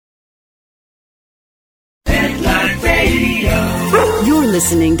You're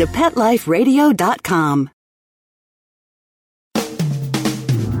listening to PetLifeRadio.com.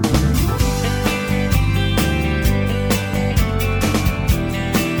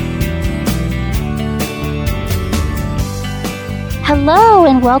 Hello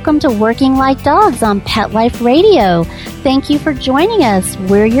and welcome to Working Like Dogs on Pet Life Radio. Thank you for joining us.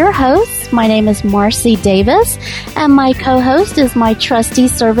 We're your hosts. My name is Marcy Davis, and my co-host is my trusty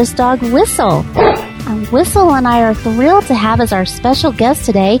service dog, Whistle. Whistle and I are thrilled to have as our special guest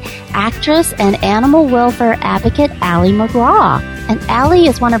today actress and animal welfare advocate Ali MacGraw. And Ali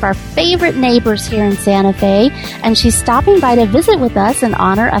is one of our favorite neighbors here in Santa Fe, and she's stopping by to visit with us in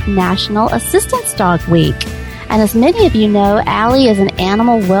honor of National Assistance Dog Week. And as many of you know, Ali is an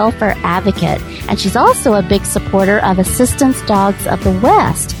animal welfare advocate, and she's also a big supporter of Assistance Dogs of the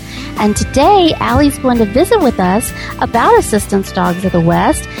West. And today, Ali's going to visit with us about Assistance Dogs of the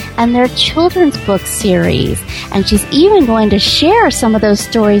West and their children's book series. And she's even going to share some of those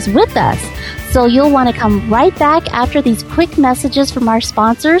stories with us. So you'll want to come right back after these quick messages from our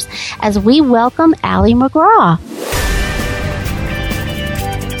sponsors as we welcome Ali MacGraw.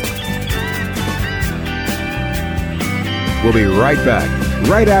 We'll be right back,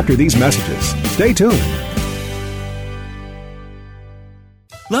 right after these messages. Stay tuned.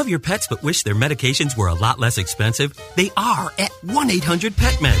 Love your pets but wish their medications were a lot less expensive? They are at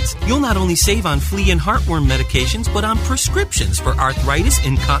 1-800-PET-MEDS. You'll not only save on flea and heartworm medications, but on prescriptions for arthritis,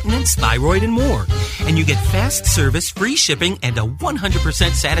 incontinence, thyroid, and more. And you get fast service, free shipping, and a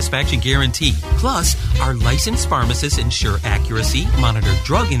 100% satisfaction guarantee. Plus, our licensed pharmacists ensure accuracy, monitor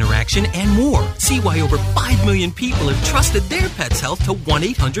drug interaction, and more. See why over 5 million people have trusted their pet's health to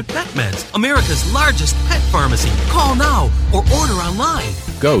 1-800-PET-MEDS, America's largest pet pharmacy. Call now or order online.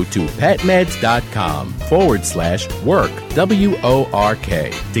 Go to petmeds.com/work,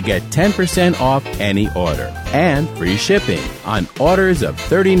 WORK, to get 10% off any order and free shipping on orders of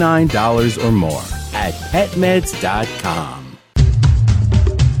 $39 or more at petmeds.com.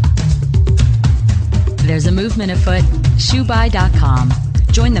 There's a movement afoot, ShoeBuy.com.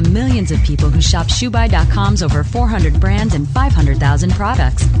 Join the millions of people who shop ShoeBuy.com's over 400 brands and 500,000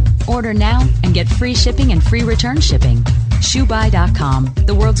 products. Order now and get free shipping and free return shipping. ShoeBuy.com,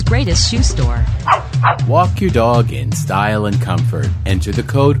 the world's greatest shoe store. Walk your dog in style and comfort. Enter the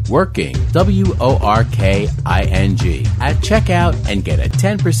code WORKING, WORKING, at checkout and get a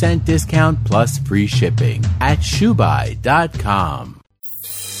 10% discount plus free shipping at ShoeBuy.com.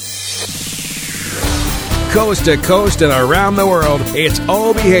 Coast to coast and around the world, it's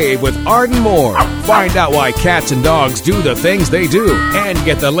Oh Behave with Arden Moore. Find out why cats and dogs do the things they do and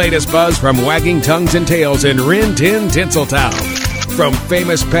get the latest buzz from wagging tongues and tails in Rin Tin Tinseltown. From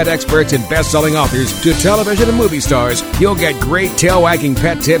famous pet experts and best-selling authors to television and movie stars, you'll get great tail-wagging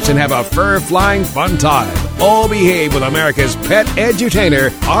pet tips and have a fur-flying fun time. Oh Behave with America's pet edutainer,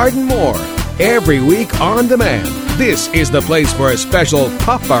 Arden Moore. Every week on demand. This is the place for a special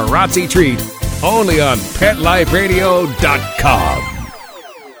paparazzi treat. Only on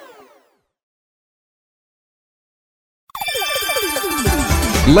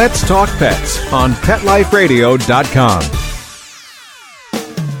PetLifeRadio.com. Let's Talk Pets on PetLifeRadio.com.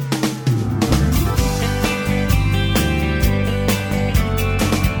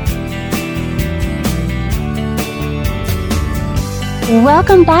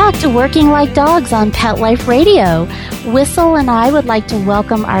 Welcome back to Working Like Dogs on Pet Life Radio. Whistle and I would like to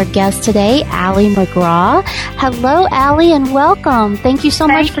welcome our guest today, Ali MacGraw. Hello, Ali, and welcome. Thank you so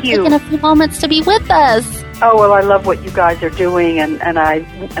much for taking a few moments to be with us. Oh, well, I love what you guys are doing, and I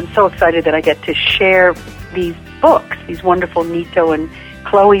am so excited that I get to share these books, these wonderful Nito and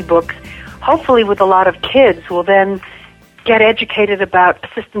Chloe books, hopefully with a lot of kids who will then get educated about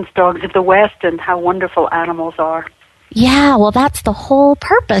Assistance Dogs of the West and how wonderful animals are. Yeah, well, that's the whole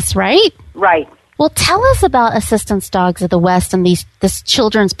purpose, right? Right. Well, tell us about Assistance Dogs of the West and this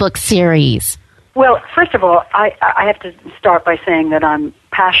children's book series. Well, first of all, I have to start by saying that I'm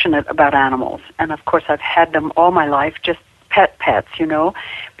passionate about animals. And, of course, I've had them all my life, just pets, you know.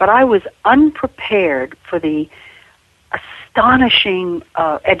 But I was unprepared for the astonishing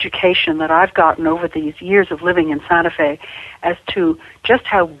education that I've gotten over these years of living in Santa Fe as to just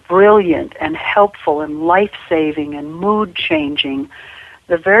how brilliant and helpful and life-saving and mood-changing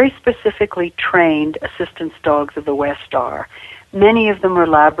the very specifically trained Assistance Dogs of the West are. Many of them are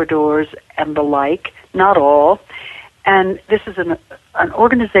Labradors and the like, not all. And this is an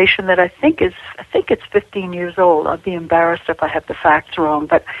organization that I think it's 15 years old. I'd be embarrassed if I have the facts wrong.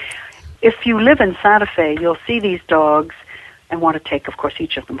 But if you live in Santa Fe, you'll see these dogs and want to take, of course,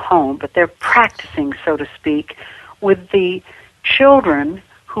 each of them home. But they're practicing, so to speak, with the children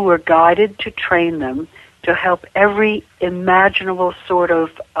who are guided to train them to help every imaginable sort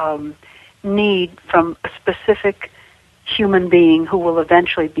of need from a specific human being who will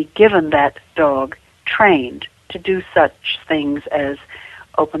eventually be given that dog trained to do such things as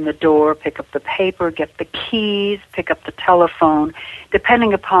open the door, pick up the paper, get the keys, pick up the telephone,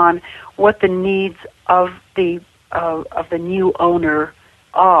 depending upon what the needs of the new owner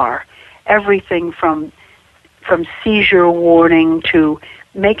are. Everything from seizure warning to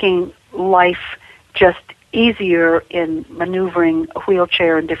making life just easier in maneuvering a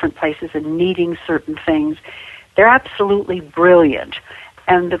wheelchair in different places and needing certain things. They're absolutely brilliant.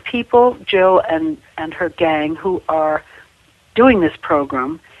 And the people, Jill and her gang, who are doing this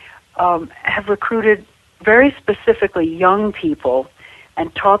program, have recruited very specifically young people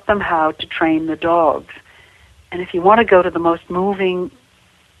and taught them how to train the dogs. And if you want to go to the most moving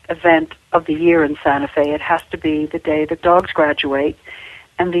event of the year in Santa Fe, it has to be the day the dogs graduate,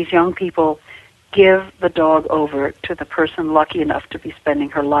 and these young people give the dog over to the person lucky enough to be spending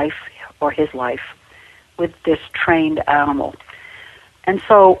her life or his life with this trained animal. And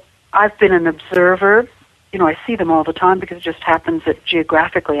so I've been an observer. You know, I see them all the time because it just happens that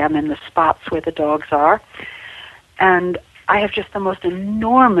geographically I'm in the spots where the dogs are. And I have just the most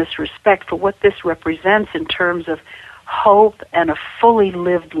enormous respect for what this represents in terms of hope and a fully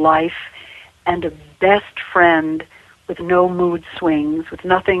lived life and a best friend with no mood swings, with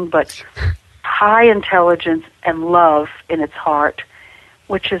nothing but high intelligence and love in its heart,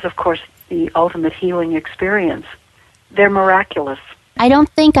 which is, of course, the ultimate healing experience. They're miraculous. I don't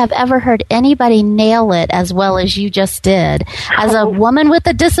think I've ever heard anybody nail it as well as you just did. As a woman with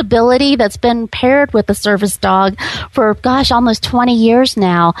a disability that's been paired with a service dog for, almost 20 years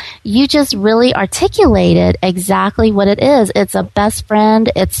now, you just really articulated exactly what it is. It's a best friend.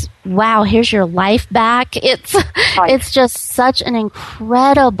 It's, wow, here's your life back. It's just such an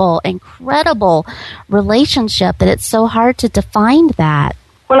incredible relationship that it's so hard to define that.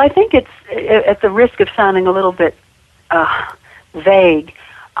 Well, I think it's, at the risk of sounding a little bit vague,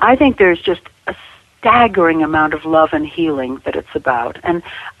 I think there's just a staggering amount of love and healing that it's about. And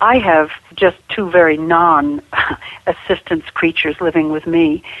I have just two very non-assistance creatures living with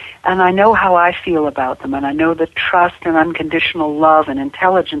me, and I know how I feel about them, and I know the trust and unconditional love and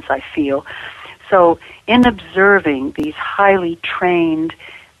intelligence I feel. So in observing these highly trained,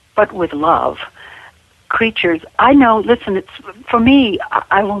 but with love, creatures, I know, listen, it's, for me,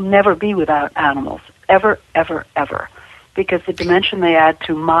 I will never be without animals, ever, ever, ever. Because the dimension they add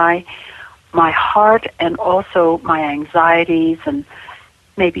to my heart and also my anxieties and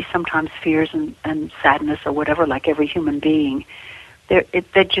maybe sometimes fears and sadness or whatever, like every human being,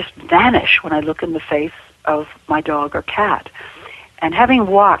 they just vanish when I look in the face of my dog or cat. And having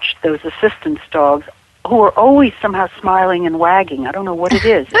watched those assistance dogs who are always somehow smiling and wagging, I don't know what it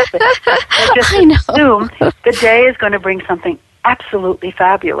is. I just assume the day is going to bring something absolutely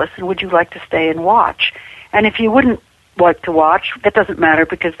fabulous, and would you like to stay and watch? And if you wouldn't like to watch, that doesn't matter,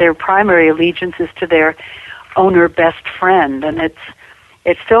 because their primary allegiance is to their owner best friend, and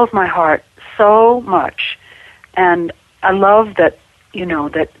it fills my heart so much. And I love that,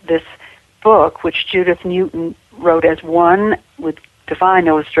 that this book, which Judith Newton wrote as one with divine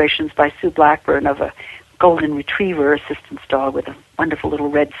illustrations by Sue Blackburn of a golden retriever assistance dog with a wonderful little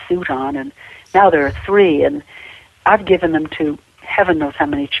red suit on, and now there are 3, and I've given them to heaven knows how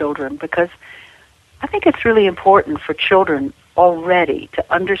many children, because I think it's really important for children already to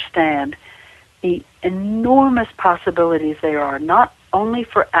understand the enormous possibilities there are, not only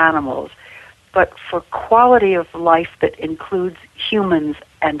for animals, but for quality of life that includes humans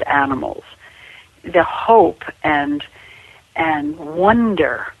and animals. The hope and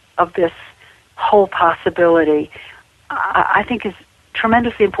wonder of this whole possibility, I think, is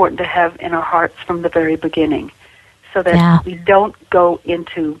tremendously important to have in our hearts from the very beginning, so that we don't go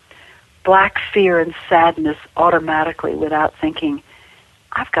into black fear and sadness automatically without thinking,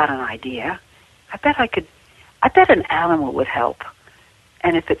 I've got an idea. I bet an animal would help.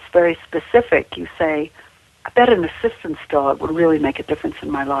 And if it's very specific, you say, I bet an assistance dog would really make a difference in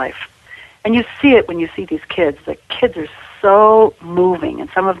my life. And you see it when you see these kids. The kids are so moving, and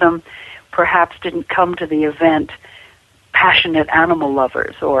some of them perhaps didn't come to the event passionate animal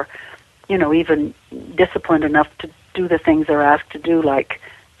lovers, or, even disciplined enough to do the things they're asked to do, like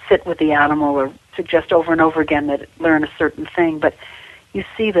sit with the animal or suggest over and over again that it learn a certain thing. But you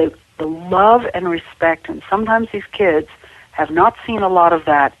see the love and respect, and sometimes these kids have not seen a lot of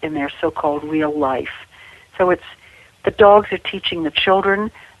that in their so-called real life. So it's the dogs are teaching the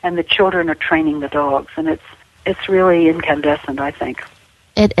children, and the children are training the dogs, and it's really incandescent, I think.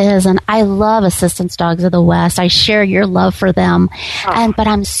 It is, and I love Assistance Dogs of the West. I share your love for them, but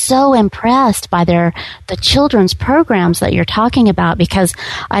I'm so impressed by the children's programs that you're talking about, because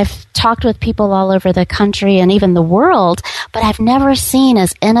I've talked with people all over the country and even the world, but I've never seen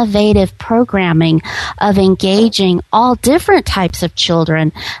as innovative programming of engaging all different types of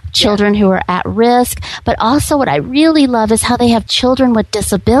children who are at risk, but also what I really love is how they have children with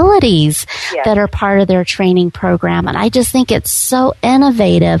disabilities that are part of their training program, and I just think it's so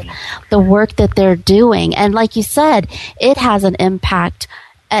innovative, the work that they're doing. And like you said, it has an impact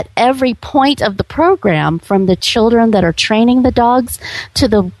at every point of the program, from the children that are training the dogs to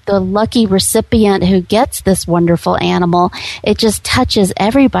the lucky recipient who gets this wonderful animal. It just touches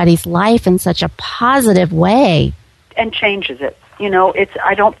everybody's life in such a positive way. And changes it.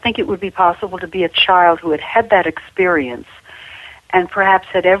 I don't think it would be possible to be a child who had that experience and perhaps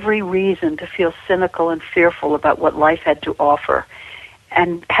had every reason to feel cynical and fearful about what life had to offer.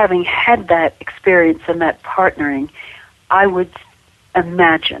 And having had that experience and that partnering, I would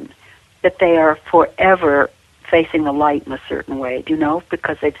imagine that they are forever facing the light in a certain way,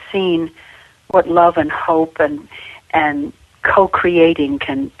 because they've seen what love and hope and co-creating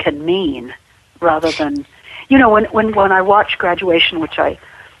can mean, rather than, when I watch Graduation, which I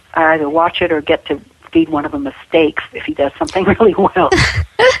either watch it or get to feed one of them a steak if he does something really well.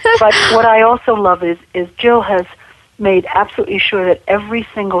 But what I also love is Jill has made absolutely sure that every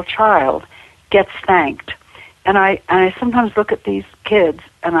single child gets thanked. And I sometimes look at these kids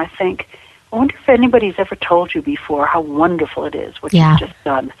and I think, I wonder if anybody's ever told you before how wonderful it is what you've just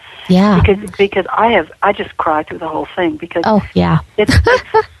done. Yeah. Because I just cry through the whole thing, because it's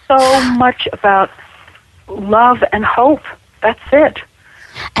so much about love and hope. That's it.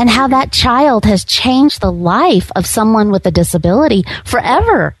 And how that child has changed the life of someone with a disability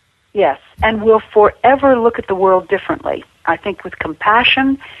forever. Yes, and will forever look at the world differently. I think with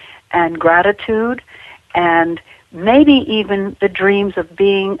compassion and gratitude, and maybe even the dreams of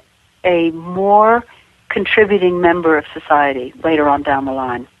being a more contributing member of society later on down the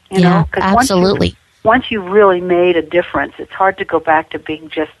line. Yeah, absolutely. Once you've really made a difference, it's hard to go back to being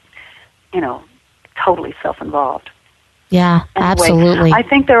just, totally self-involved. Yeah, absolutely. I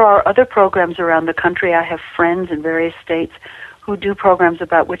think there are other programs around the country. I have friends in various states who do programs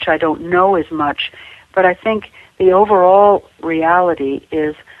about which I don't know as much, but I think the overall reality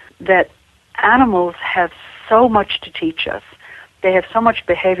is that animals have so much to teach us. They have so much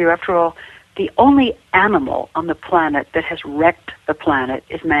behavior. After all, the only animal on the planet that has wrecked the planet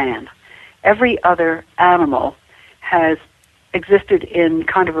is man. Every other animal has existed in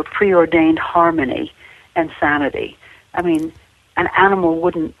kind of a preordained harmony and sanity. I mean, an animal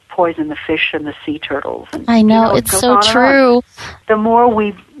wouldn't poison the fish and the sea turtles. And, I know, it's so true. The more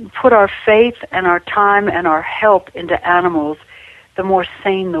we put our faith and our time and our help into animals, the more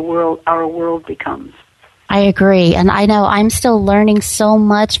sane our world becomes. I agree. And I know I'm still learning so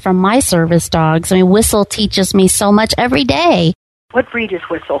much from my service dogs. I mean, Whistle teaches me so much every day. What breed is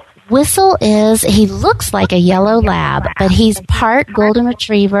Whistle? Whistle he looks like a yellow lab, but he's part golden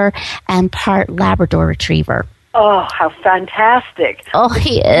retriever and part Labrador retriever. Oh, how fantastic. Oh,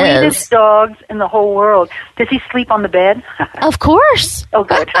 he is. Sweetest dogs in the whole world. Does he sleep on the bed? Of course. Oh,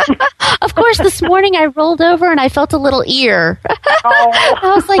 good. Of course, this morning I rolled over and I felt a little ear. Oh.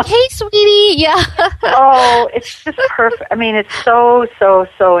 I was like, hey, sweetie. Yeah. Oh, it's just perfect. I mean, it's so, so,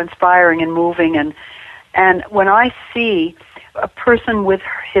 so inspiring and moving. And when I see a person with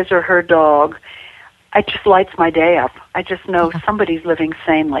his or her dog, it just lights my day up. I just know somebody's living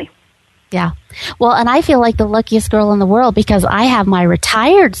sanely. Yeah. Well, and I feel like the luckiest girl in the world because I have my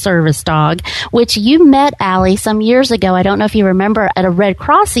retired service dog, which you met, Allie, some years ago. I don't know if you remember, at a Red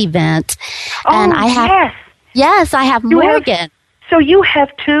Cross event. Oh, and I have, yes. Yes, I have Morgan. So you have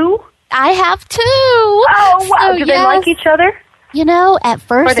two? I have two. Oh, wow. So, do they like each other? You know, at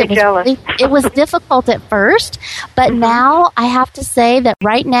first it was difficult at first, but now I have to say that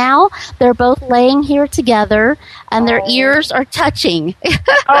right now they're both laying here together and their ears are touching.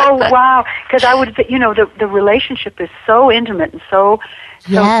 Oh, wow. Because I would, the relationship is so intimate and so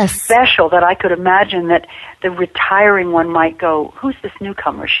special that I could imagine that the retiring one might go, who's this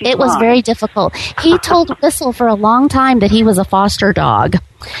newcomer? It was very difficult. He told Whistle for a long time that he was a foster dog.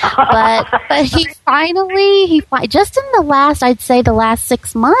 But he finally, just in the last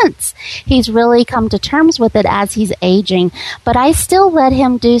 6 months, he's really come to terms with it as he's aging. But I still let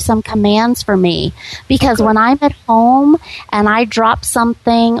him do some commands for me because when I'm at home and I drop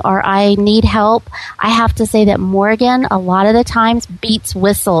something or I need help, I have to say that Morgan a lot of the times beats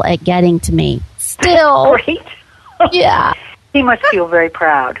Whistle at getting to me. Still. Great. Yeah. He must feel very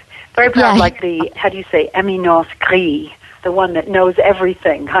proud. Very proud, like the, how do you say, éminence grise, the one that knows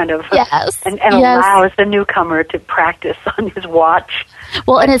everything, kind of, Yes. and allows the newcomer to practice on his watch.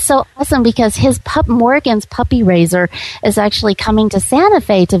 Well, and it's so awesome because Morgan's puppy raiser is actually coming to Santa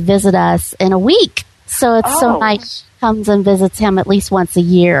Fe to visit us in a week. So it's so nice. She comes and visits him at least once a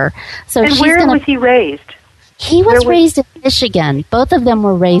year. So and where was he raised? He was raised in Michigan. Both of them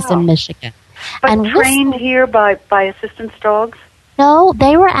were raised in Michigan. But and trained here by assistance dogs? No,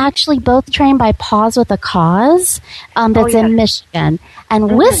 they were actually both trained by Paws with a Cause that's in Michigan.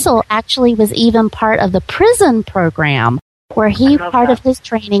 And Whistle actually was even part of the prison program where part of his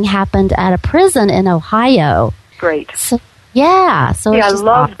training happened at a prison in Ohio. Great. So, I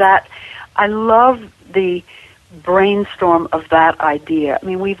love that. I love the brainstorm of that idea. I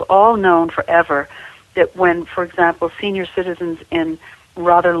mean, we've all known forever that when, for example, senior citizens in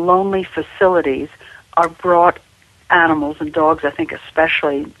rather lonely facilities are brought animals and dogs, I think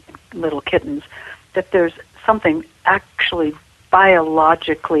especially little kittens, that there's something actually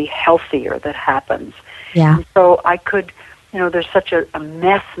biologically healthier that happens. Yeah. And so I could, there's such a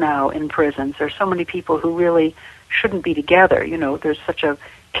mess now in prisons. There's so many people who really shouldn't be together. There's such a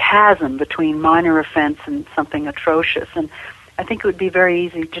chasm between minor offense and something atrocious. And I think it would be very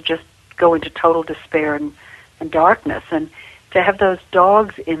easy to just go into total despair and darkness. And to have those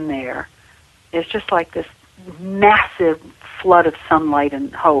dogs in there is just like this massive flood of sunlight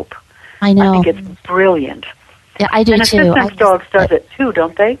and hope. I know. I think it's brilliant. Yeah, I do and too. Assistance Dogs does it too,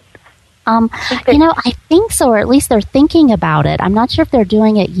 don't they? I think so, or at least they're thinking about it. I'm not sure if they're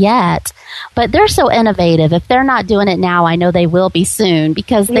doing it yet, but they're so innovative. If they're not doing it now, I know they will be soon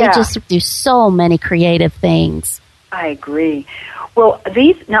because they just do so many creative things. I agree. Well,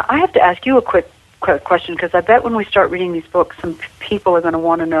 now I have to ask you a quick question because I bet when we start reading these books, some people are going to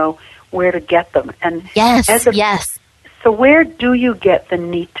want to know where to get them. And yes. So where do you get the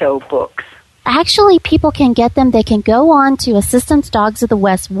Nito books? Actually, people can get them. They can go on to Assistance Dogs of the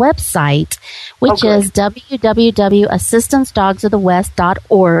West website, which is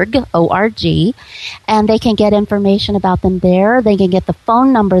www.assistancedogsofthewest.org, O-R-G, and they can get information about them there. They can get the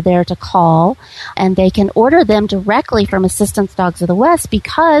phone number there to call, and they can order them directly from Assistance Dogs of the West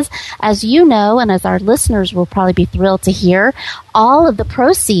because, as you know, and as our listeners will probably be thrilled to hear, all of the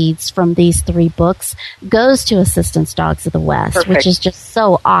proceeds from these 3 books goes to Assistance Dogs of the West, which is just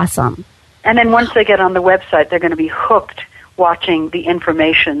so awesome. And then once they get on the website, they're going to be hooked watching the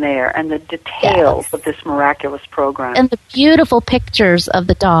information there and the details of this miraculous program. And the beautiful pictures of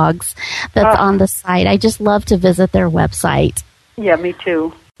the dogs that's on the site. I just love to visit their website. Yeah, me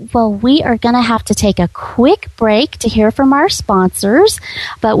too. Well, we are going to have to take a quick break to hear from our sponsors,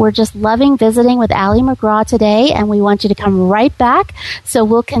 but we're just loving visiting with Allie McGraw today, and we want you to come right back, so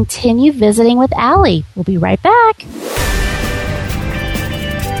we'll continue visiting with Allie. We'll be right back.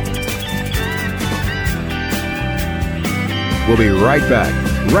 We'll be right back,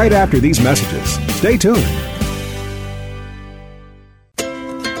 right after these messages. Stay tuned.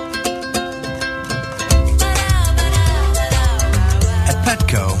 At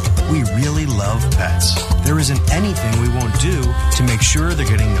Petco, we really love pets. There isn't anything we won't do to make sure they're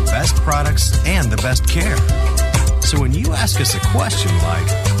getting the best products and the best care. So when you ask us a question like,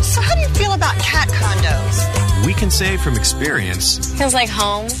 so how do you feel about cat condos? We can say from experience, feels like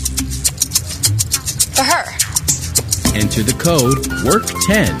home for her. Enter the code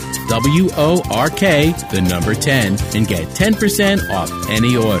WORK10, W-O-R-K, the number 10, and get 10% off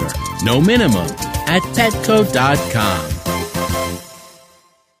any order. No minimum at Petco.com.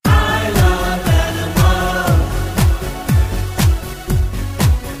 I love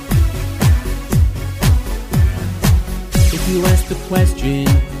animals. If you ask the question,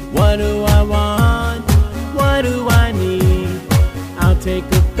 what do I want? What do I need? I'll take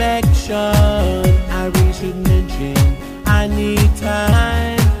affection. I really should mention I need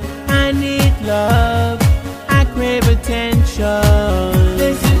time, I need love, I crave attention.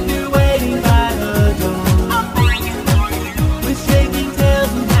 Listen to waiting by the door, with shaking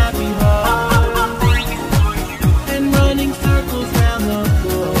tails and happy hearts, and running circles round the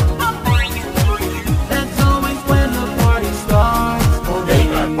floor. That's always when the party starts. Oh, they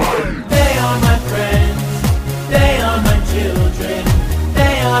are my friends, they are my children,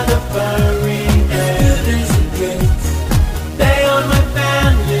 they are the furry.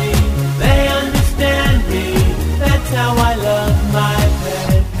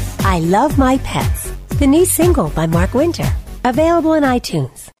 I Love My Pets, the new single by Mark Winter, available on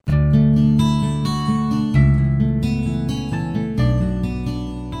iTunes.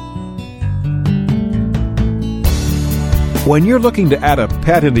 When you're looking to add a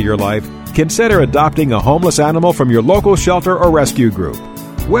pet into your life, consider adopting a homeless animal from your local shelter or rescue group.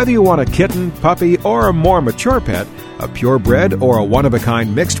 Whether you want a kitten, puppy, or a more mature pet, a purebred or a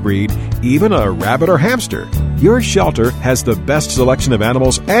one-of-a-kind mixed breed, even a rabbit or hamster, your shelter has the best selection of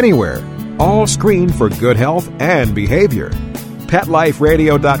animals anywhere, all screened for good health and behavior.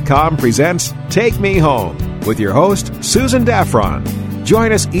 PetLifeRadio.com presents Take Me Home with your host, Susan Daffron.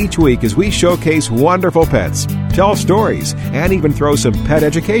 Join us each week as we showcase wonderful pets, tell stories, and even throw some pet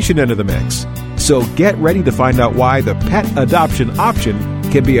education into the mix. So get ready to find out why the pet adoption option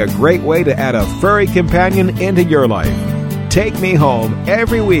can be a great way to add a furry companion into your life. Take Me Home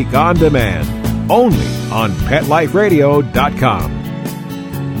every week on demand, only on PetLifeRadio.com.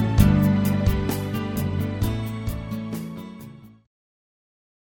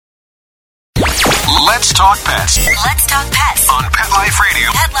 Let's talk pets. Let's talk pets On Pet Life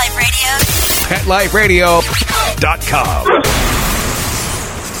Radio. Pet Life PetLifeRadio.com.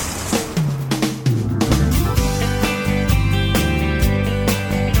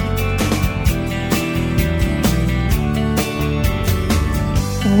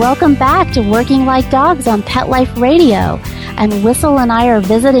 Welcome back to Working Like Dogs on Pet Life Radio. And Whistle and I are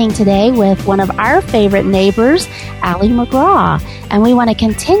visiting today with one of our favorite neighbors, Allie McGraw. And we want to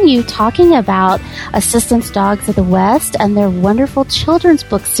continue talking about Assistance Dogs of the West and their wonderful children's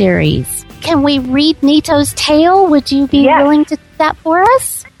book series. Can we read Nito's tale? Would you be willing to do that for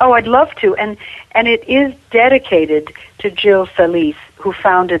us? Oh, I'd love to. And it is dedicated to Jill Felice, who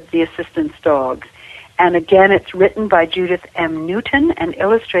founded the Assistance Dogs. And again, it's written by Judith M. Newton and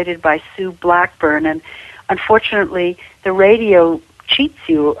illustrated by Sue Blackburn. And unfortunately, the radio cheats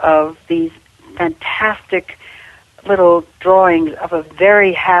you of these fantastic little drawings of a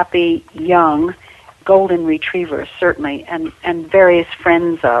very happy young golden retriever, certainly, and various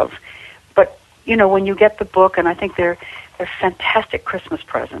friends of. But, you know, when you get the book, and I think they're a fantastic Christmas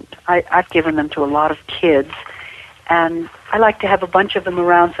present. I've given them to a lot of kids. And I like to have a bunch of them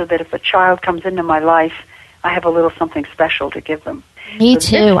around so that if a child comes into my life, I have a little something special to give them. Me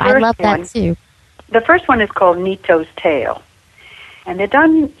too. I love that too. The first one is called Nito's Tale. And they're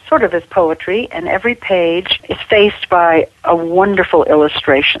done sort of as poetry, and every page is faced by a wonderful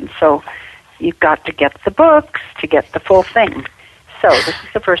illustration. So you've got to get the books to get the full thing. So this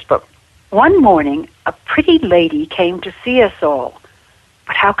is the first book. One morning, a pretty lady came to see us all.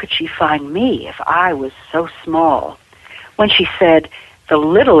 But how could she find me if I was so small? When she said, the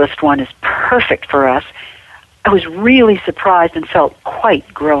littlest one is perfect for us, I was really surprised and felt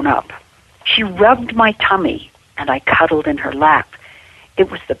quite grown up. She rubbed my tummy, and I cuddled in her lap. It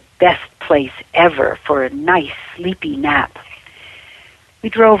was the best place ever for a nice, sleepy nap. We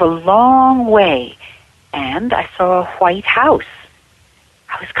drove a long way, and I saw a white house.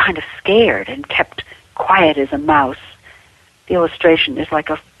 I was kind of scared and kept quiet as a mouse. The illustration is like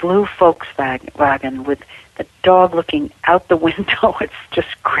a blue Volkswagen with the dog looking out the window. It's just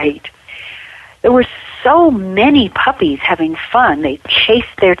great. There were so many puppies having fun. They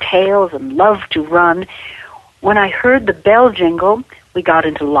chased their tails and loved to run. When I heard the bell jingle, we got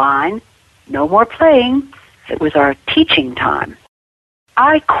into line. No more playing. It was our teaching time.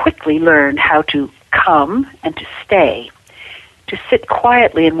 I quickly learned how to come and to stay, to sit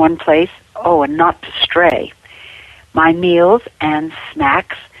quietly in one place, and not to stray. My meals and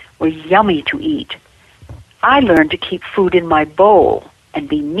snacks were yummy to eat. I learned to keep food in my bowl and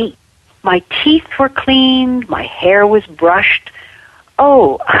be neat. My teeth were cleaned, my hair was brushed.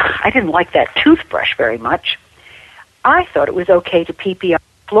 Oh, I didn't like that toothbrush very much. I thought it was okay to pee-pee on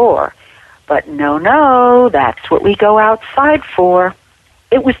the floor. But no, that's what we go outside for.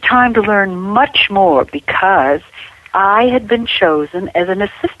 It was time to learn much more because I had been chosen as an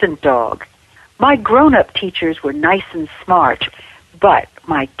assistant dog. My grown-up teachers were nice and smart, but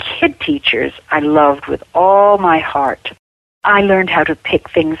my kid teachers I loved with all my heart. I learned how to pick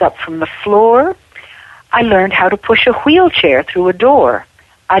things up from the floor. I learned how to push a wheelchair through a door.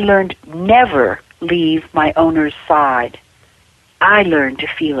 I learned never leave my owner's side. I learned to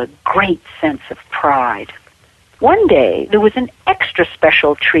feel a great sense of pride. One day, there was an extra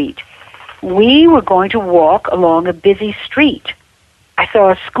special treat. We were going to walk along a busy street. I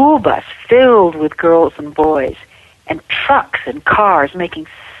saw a school bus filled with girls and boys, and trucks and cars making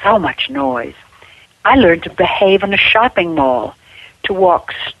so much noise. I learned to behave in a shopping mall, to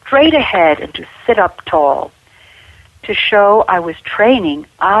walk straight ahead and to sit up tall. To show I was training,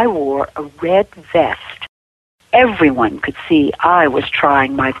 I wore a red vest. Everyone could see I was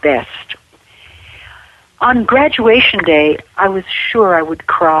trying my best. On graduation day, I was sure I would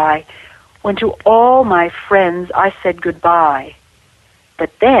cry when to all my friends I said goodbye.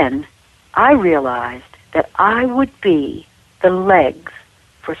 But then I realized that I would be the legs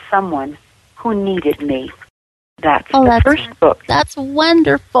for someone who needed me. That's the first book. That's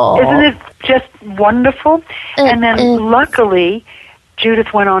wonderful. Isn't it just wonderful? And then luckily,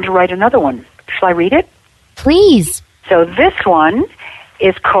 Judith went on to write another one. Shall I read it? Please. So this one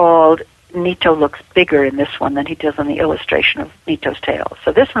is called Nito Looks Bigger in this one than he does on the illustration of Nito's Tale.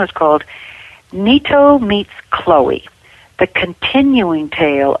 So this one is called Nito Meets Chloe, the continuing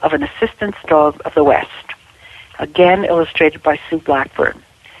tale of an assistance dog of the West. Again, illustrated by Sue Blackburn.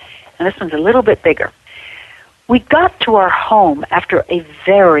 And this one's a little bit bigger. We got to our home after a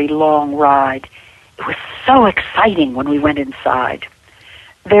very long ride. It was so exciting when we went inside.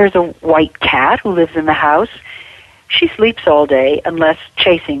 There's a white cat who lives in the house. She sleeps all day unless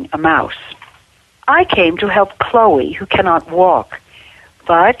chasing a mouse. I came to help Chloe, who cannot walk,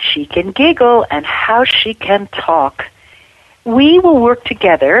 but she can giggle and how she can talk. We will work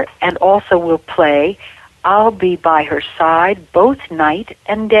together and also will play. I'll be by her side both night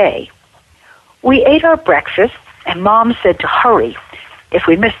and day. We ate our breakfast, and Mom said to hurry. If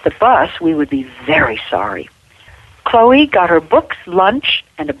we missed the bus, we would be very sorry. Chloe got her books, lunch,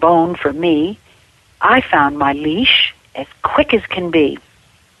 and a bone for me. I found my leash as quick as can be.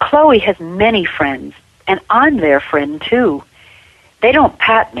 Chloe has many friends, and I'm their friend too. They don't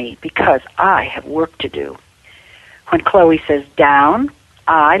pat me because I have work to do. When Chloe says down,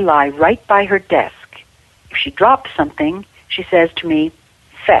 I lie right by her desk. If she drops something, she says to me,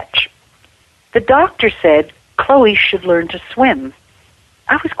 fetch. The doctor said Chloe should learn to swim.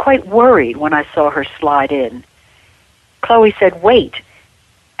 I was quite worried when I saw her slide in. Chloe said, wait,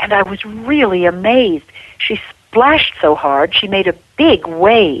 and I was really amazed. She splashed so hard she made a big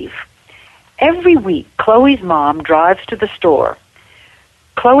wave. Every week, Chloe's mom drives to the store.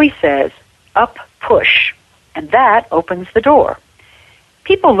 Chloe says, up, push, and that opens the door.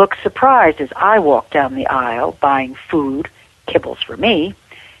 People look surprised as I walk down the aisle, buying food, kibbles for me.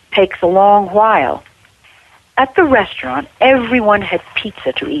 Takes a long while. At the restaurant, everyone had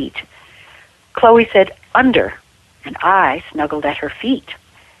pizza to eat. Chloe said, under, and I snuggled at her feet.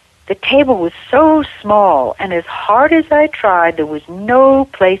 The table was so small, and as hard as I tried, there was no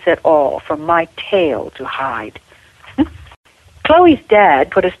place at all for my tail to hide. Chloe's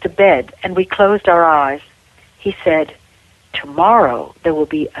dad put us to bed, and we closed our eyes. He said, tomorrow there will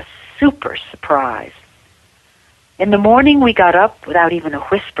be a super surprise. In the morning we got up without even a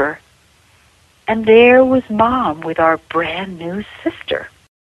whisper, and there was Mom with our brand new sister.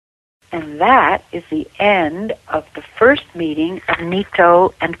 And that is the end of the first meeting of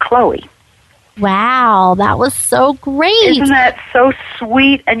Nito and Chloe. Wow, that was so great. Isn't that so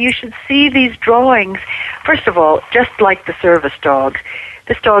sweet? And you should see these drawings. First of all, just like the service dogs,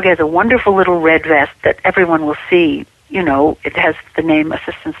 this dog has a wonderful little red vest that everyone will see. You know, it has the name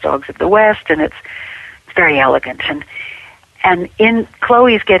Assistance Dogs of the West, and it's very elegant. And in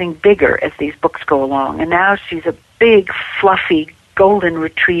Chloe's getting bigger as these books go along, and now she's a big, fluffy golden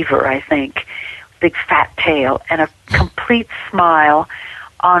retriever, I think, big fat tail, and a complete smile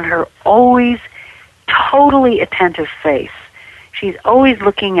on her always totally attentive face. She's always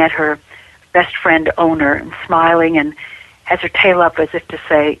looking at her best friend owner and smiling and has her tail up as if to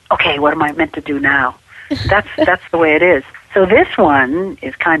say, okay, what am I meant to do now? That's the way it is. So this one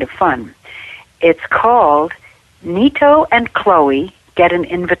is kind of fun. It's called Nito and Chloe Get an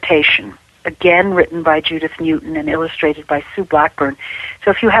Invitation. Again, written by Judith Newton and illustrated by Sue Blackburn.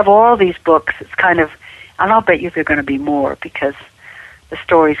 So if you have all these books, it's kind of, and I'll bet you there are going to be more because the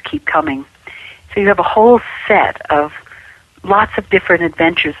stories keep coming. So you have a whole set of lots of different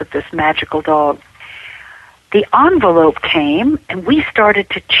adventures of this magical dog. The envelope came, and we started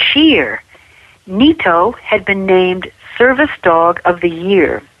to cheer. Nito had been named Service Dog of the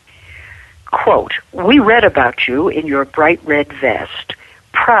Year. Quote, we read about you in your bright red vest,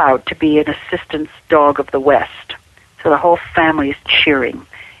 proud to be an Assistance Dog of the West. So the whole family is cheering,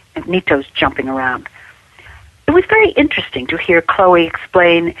 and Nito's jumping around. It was very interesting to hear Chloe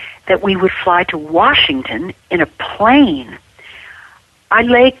explain that we would fly to Washington in a plane. I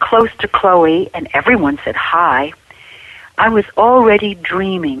lay close to Chloe, and everyone said hi. I was already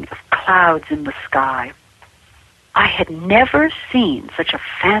dreaming of clouds in the sky. I had never seen such a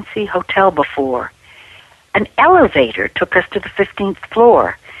fancy hotel before. An elevator took us to the 15th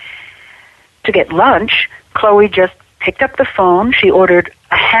floor. To get lunch, Chloe just picked up the phone. She ordered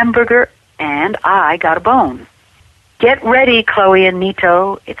a hamburger, and I got a bone. Get ready, Chloe and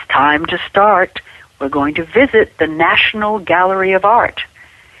Nito. It's time to start. We're going to visit the National Gallery of Art.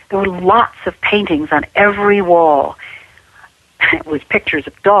 There were lots of paintings on every wall. It was pictures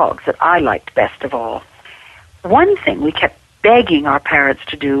of dogs that I liked best of all. One thing we kept begging our parents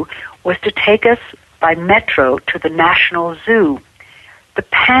to do was to take us by metro to the National Zoo. The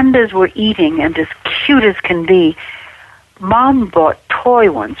pandas were eating, and as cute as can be, Mom bought toy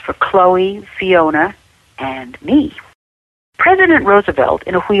ones for Chloe, Fiona, and me. President Roosevelt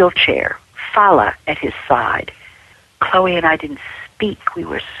in a wheelchair, Fala at his side. Chloe and I didn't speak. We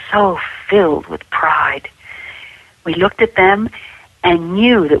were so filled with pride. We looked at them and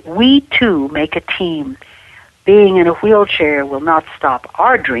knew that we too make a team. Being in a wheelchair will not stop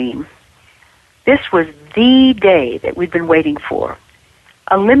our dream. This was the day that we'd been waiting for.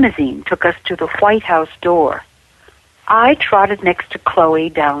 A limousine took us to the White House door. I trotted next to Chloe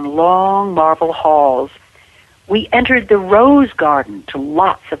down long marble halls. We entered the Rose Garden to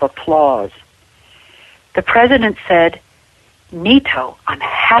lots of applause. The president said, "Nito, I'm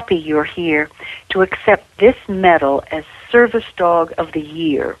happy you're here to accept this medal as Service Dog of the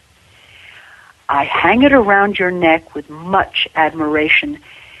Year. I hang it around your neck with much admiration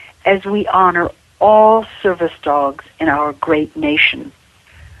as we honor all service dogs in our great nation."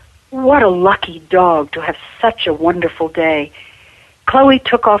 What a lucky dog to have such a wonderful day. Chloe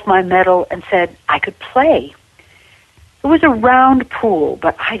took off my medal and said I could play. It was a round pool,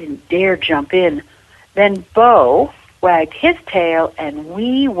 but I didn't dare jump in. Then Bo wagged his tail and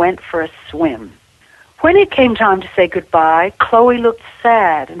we went for a swim. When it came time to say goodbye, Chloe looked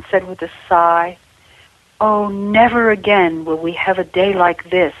sad and said with a sigh, "Oh, never again will we have a day like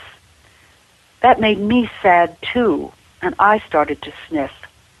this." That made me sad too, and I started to sniff.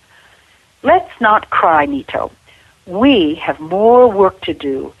 Let's not cry, Nito. We have more work to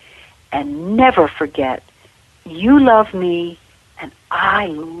do, and never forget, you love me, and I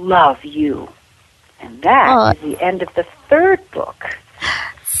love you. And that is the end of the third book.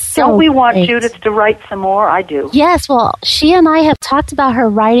 So don't we want great. Judith to write some more? I do. Yes, well, she and I have talked about her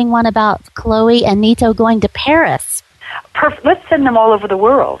writing one about Chloe and Nito going to Paris. Let's send them all over the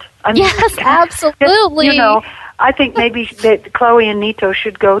world. I mean, yes, absolutely. You know, I think maybe that Chloe and Nito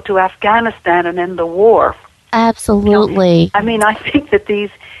should go to Afghanistan and end the war. Absolutely. I mean, I think that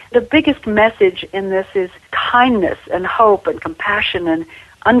the biggest message in this is kindness and hope and compassion and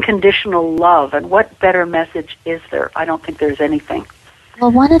unconditional love. And what better message is there? I don't think there's anything.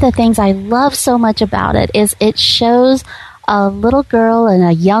 Well, one of the things I love so much about it is it shows a little girl and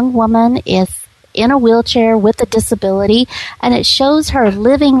a young woman is in a wheelchair with a disability, and it shows her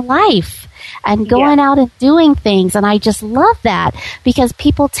living life and going out and doing things. And I just love that because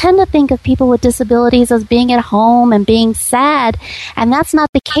people tend to think of people with disabilities as being at home and being sad. And that's not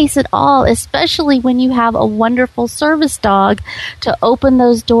the case at all, especially when you have a wonderful service dog to open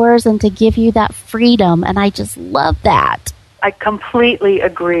those doors and to give you that freedom. And I just love that. I completely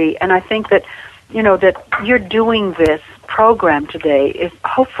agree. And I think that, you know, that you're doing this program today is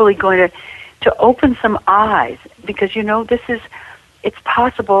hopefully going to open some eyes because, you know, it's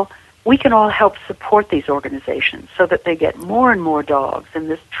possible we can all help support these organizations so that they get more and more dogs. And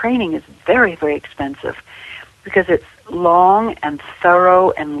this training is very, very expensive because it's long and thorough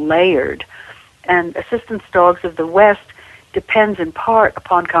and layered. And Assistance Dogs of the West depends in part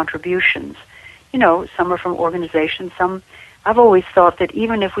upon contributions. You know, some are from organizations, I've always thought that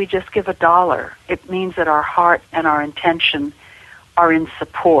even if we just give $1, it means that our heart and our intention are in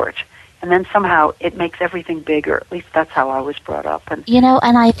support. And then somehow it makes everything bigger. At least that's how I was brought up. And you know,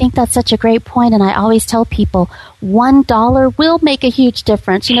 and I think that's such a great point. And I always tell people $1 will make a huge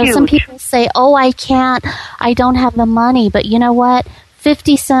difference. You know, some people say, "Oh, I can't. I don't have the money." But you know what?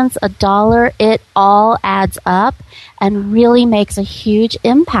 50 cents, $1, it all adds up and really makes a huge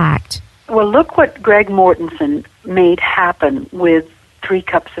impact. Well, look what Greg Mortensen made happen with 3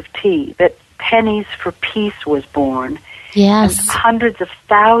 Cups of Tea. That Pennies for Peace was born. Yes. And hundreds of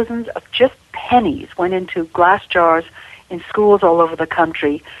thousands of just pennies went into glass jars in schools all over the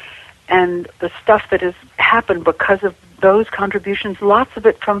country. And the stuff that has happened because of those contributions, lots of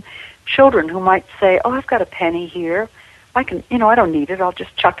it from children who might say, "Oh, I've got a penny here. I don't need it. I'll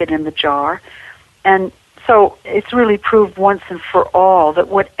just chuck it in the jar." And so it's really proved once and for all that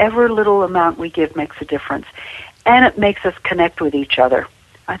whatever little amount we give makes a difference. And it makes us connect with each other.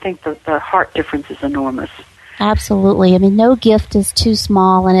 I think the heart difference is enormous. Absolutely. I mean, no gift is too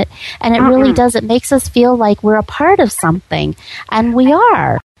small, and it really does. It makes us feel like we're a part of something, and we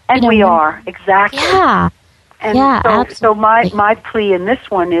are. And we are, exactly. Yeah. And so my plea in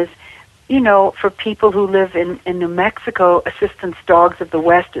this one is, you know, for people who live in New Mexico, Assistance Dogs of the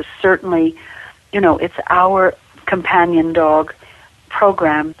West is certainly, you know, it's our companion dog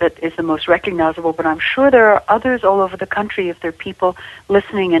program that is the most recognizable, but I'm sure there are others all over the country if there are people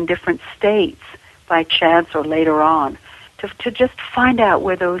listening in different states by chance or later on, to just find out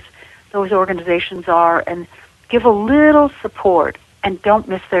where those organizations are and give a little support, and don't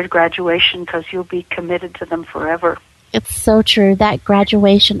miss their graduation because you'll be committed to them forever. It's so true. That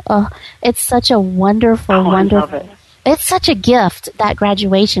graduation, it's such a wonderful, wonderful. I love it. It's such a gift, that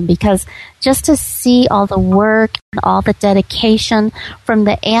graduation, because just to see all the work and all the dedication from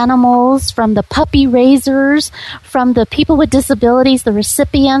the animals, from the puppy raisers, from the people with disabilities, the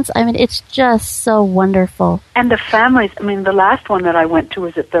recipients, I mean, it's just so wonderful. And the families, I mean, the last one that I went to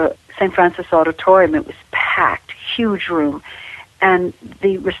was at the St. Francis Auditorium. It was packed, huge room. And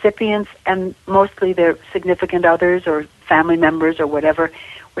the recipients and mostly their significant others or family members or whatever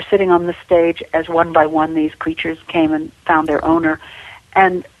were sitting on the stage as one by one these creatures came and found their owner.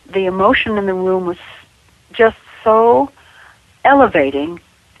 And the emotion in the room was just so elevating.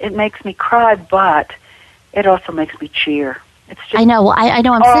 It makes me cry, but it also makes me cheer. It's just I know. I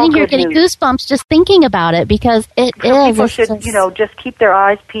know. I'm sitting here getting goosebumps just thinking about it because it so is. People should, just keep their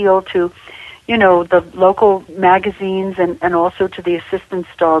eyes peeled to, the local magazines and also to the Assistance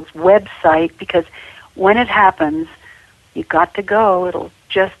Dogs website, because when it happens, you got to go. It'll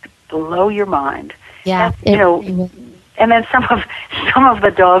just blow your mind. Yeah. And then some of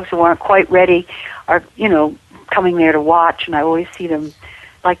the dogs who aren't quite ready are, coming there to watch, and I always see them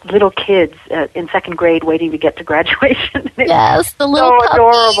like little kids in second grade waiting to get to graduation. Yes, the little puppies.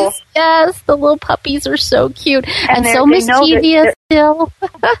 Adorable. Yes, the little puppies are so cute and so they know mischievous still.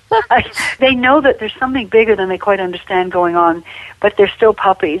 They know that there's something bigger than they quite understand going on, but they're still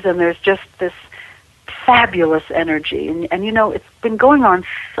puppies, and there's just this fabulous energy. And it's been going on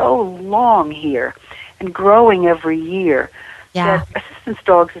so long here and growing every year. Yeah. That Assistance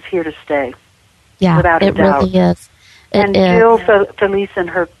Dogs is here to stay. Yeah, without a doubt. Really is. And Jill Felice and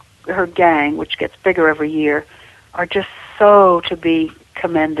her gang, which gets bigger every year, are just so to be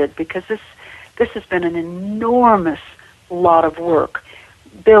commended, because this has been an enormous lot of work,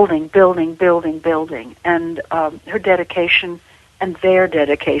 building, and her dedication and their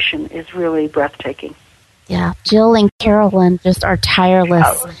dedication is really breathtaking. Yeah, Jill and Carolyn just are tireless.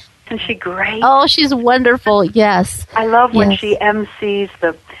 Oh, isn't she great? Oh, she's wonderful. Yes, I love when she MCs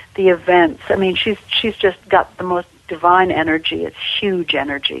the events. I mean, she's just got the most divine energy. It's huge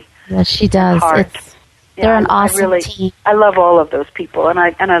energy. Yes, she does. They're an awesome team. I love all of those people, and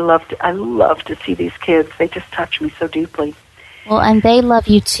I love to see these kids. They just touch me so deeply. Well, and they love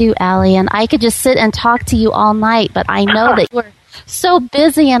you too, Allie. And I could just sit and talk to you all night, but I know that you're so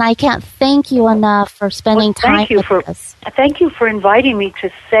busy, and I can't thank you enough for spending time with us. Thank you for inviting me to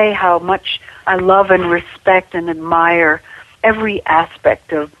say how much I love and respect and admire every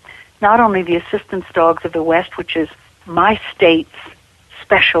aspect of not only the Assistance Dogs of the West, which is my state's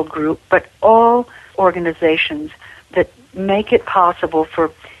special group, but all organizations that make it possible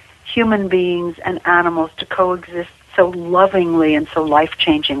for human beings and animals to coexist so lovingly and so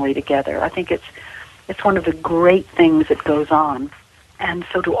life-changingly together. I think it's one of the great things that goes on. And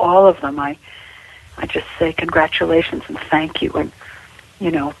so to all of them, I just say congratulations and thank you. And,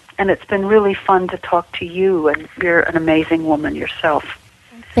 and it's been really fun to talk to you, and you're an amazing woman yourself.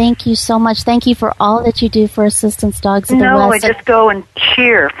 Thank you so much. Thank you for all that you do for Assistance Dogs of the West. No, I just go and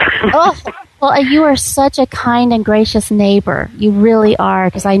cheer. Well, you are such a kind and gracious neighbor. You really are,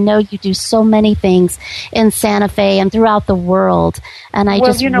 because I know you do so many things in Santa Fe and throughout the world. And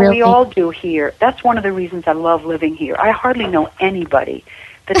we all do here. That's one of the reasons I love living here. I hardly know anybody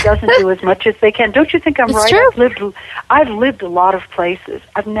that doesn't do as much as they can. Don't you think I'm right? True. I've lived a lot of places.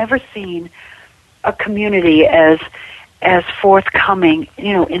 I've never seen a community as forthcoming,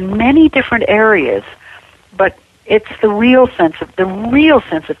 in many different areas, but it's the real sense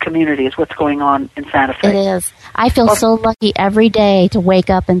of community is what's going on in Santa Fe. It is. I feel so lucky every day to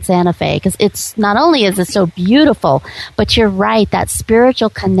wake up in Santa Fe, because it's not only is it so beautiful, but you're right, that spiritual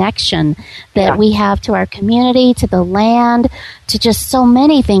connection that we have to our community, to the land, to just so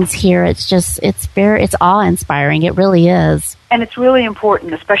many things here. It's awe-inspiring. It really is. And it's really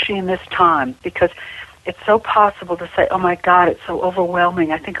important, especially in this time, because it's so possible to say, oh my God, it's so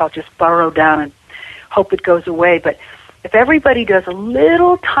overwhelming, I think I'll just burrow down and hope it goes away. But if everybody does a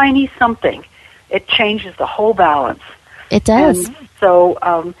little tiny something, it changes the whole balance. It does. And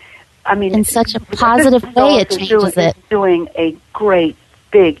so, in such a positive way, it changes it. It's doing a great,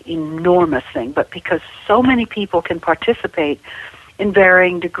 big, enormous thing. But because so many people can participate in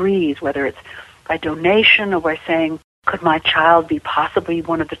varying degrees, whether it's by donation or by saying, could my child be possibly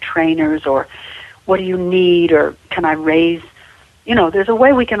one of the trainers, or what do you need, or can I raise, there's a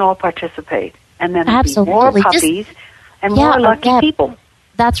way we can all participate. And then be more puppies and more lucky people.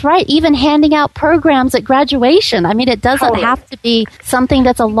 That's right. Even handing out programs at graduation. I mean, it doesn't have to be something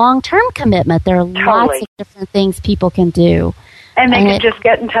that's a long-term commitment. There are lots of different things people can do. And they can just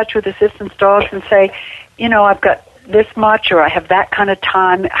get in touch with Assistance Dogs and say, I've got this much or I have that kind of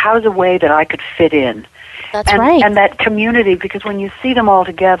time. How's a way that I could fit in? That's right. And that community, because when you see them all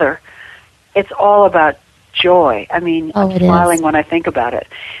together, it's all about joy. I mean, I'm smiling when I think about it.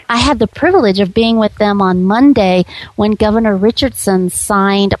 I had the privilege of being with them on Monday when Governor Richardson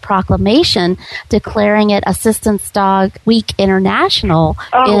signed a proclamation declaring it Assistance Dog Week International.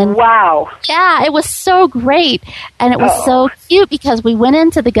 Oh, wow. Yeah, it was so great. And it was so cute because we went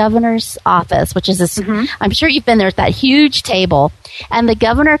into the governor's office, which is this, I'm sure you've been there, at that huge table. And the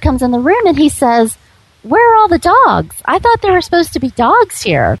governor comes in the room and he says, "Where are all the dogs? I thought there were supposed to be dogs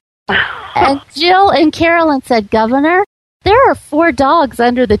here." And Jill and Carolyn said, "Governor, there are 4 dogs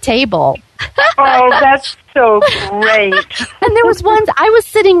under the table." Oh, that's so great. And there was ones, I was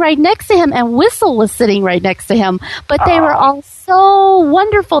sitting right next to him and Whistle was sitting right next to him. But they were all so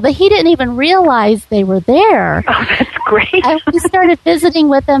wonderful that he didn't even realize they were there. Oh, that's great. And we started visiting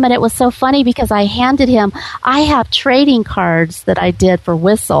with them, and it was so funny because I handed him, I have trading cards that I did for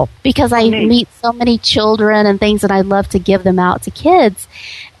Whistle because I meet so many children and things, and I love to give them out to kids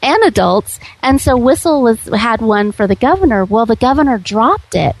and adults. And so Whistle had one for the governor. Well, the governor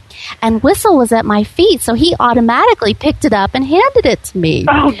dropped it, and Whistle was at my feet, so he automatically picked it up and handed it to me.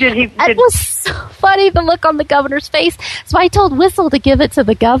 Oh, did he? It was so funny, the look on the governor's face. So I told Whistle to give it to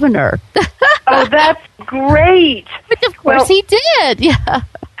the governor. Oh, that's great. Which, of course, he did. Yeah.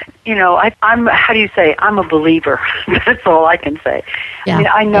 You know, I'm. How do you say? I'm a believer. That's all I can say. Yeah. I mean,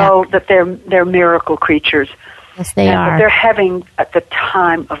 I know that they're miracle creatures. Yes, they are. But they're having at the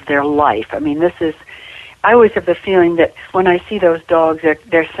time of their life. I mean, this is. I always have the feeling that when I see those dogs,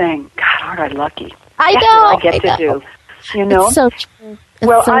 they're saying, "God, aren't I lucky? I That's know. what I get to do." You know. It's so true.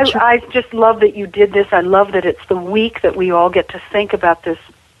 Well, I just love that you did this. I love that it's the week that we all get to think about this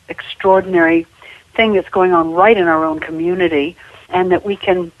extraordinary thing that's going on right in our own community, and that we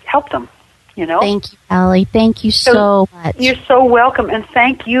can help them, you know? Thank you, Allie. Thank you so much. You're so welcome, and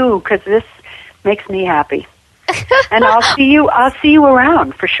thank you, because this makes me happy. And I'll see you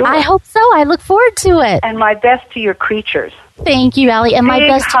around, for sure. I hope so. I look forward to it. And my best to your creatures. Thank you, Allie. And my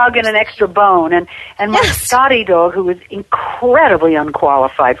best hug and an extra bone. And my Scotty dog, who is incredibly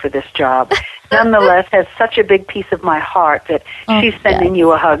unqualified for this job, nonetheless has such a big piece of my heart that she's sending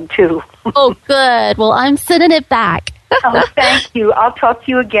you a hug, too. Oh, good. Well, I'm sending it back. Oh, thank you. I'll talk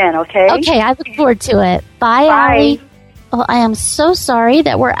to you again, okay? Okay, I look forward to it. Bye, Allie. Well, I am so sorry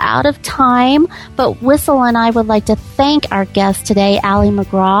that we're out of time, but Whistle and I would like to thank our guest today, Allie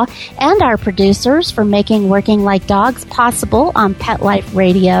McGraw, and our producers for making Working Like Dogs possible on Pet Life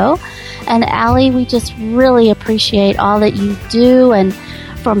Radio. And Allie, we just really appreciate all that you do, and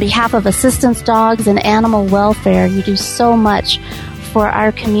from behalf of Assistance Dogs and Animal Welfare, you do so much for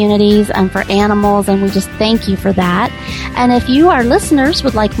our communities and for animals, and we just thank you for that. And if you, our listeners,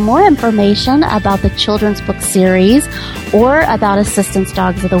 would like more information about the children's book series or about Assistance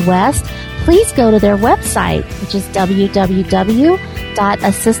Dogs of the West, please go to their website, which is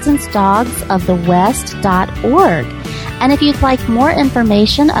www.assistancedogsofthewest.org. And if you'd like more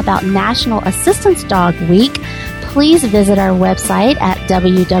information about National Assistance Dog Week, please visit our website at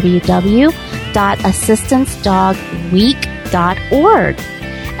www.assistancedogweek.org.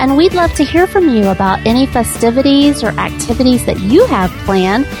 And we'd love to hear from you about any festivities or activities that you have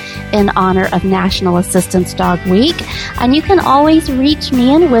planned in honor of National Assistance Dog Week. And you can always reach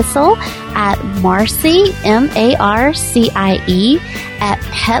me and Whistle at Marcie, MARCIE, at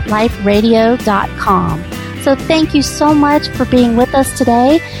PetLifeRadio.com. So thank you so much for being with us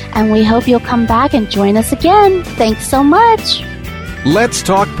today, and we hope you'll come back and join us again. Thanks so much. Let's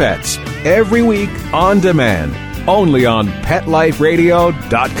Talk Pets, every week on demand, only on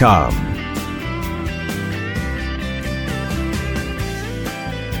PetLifeRadio.com.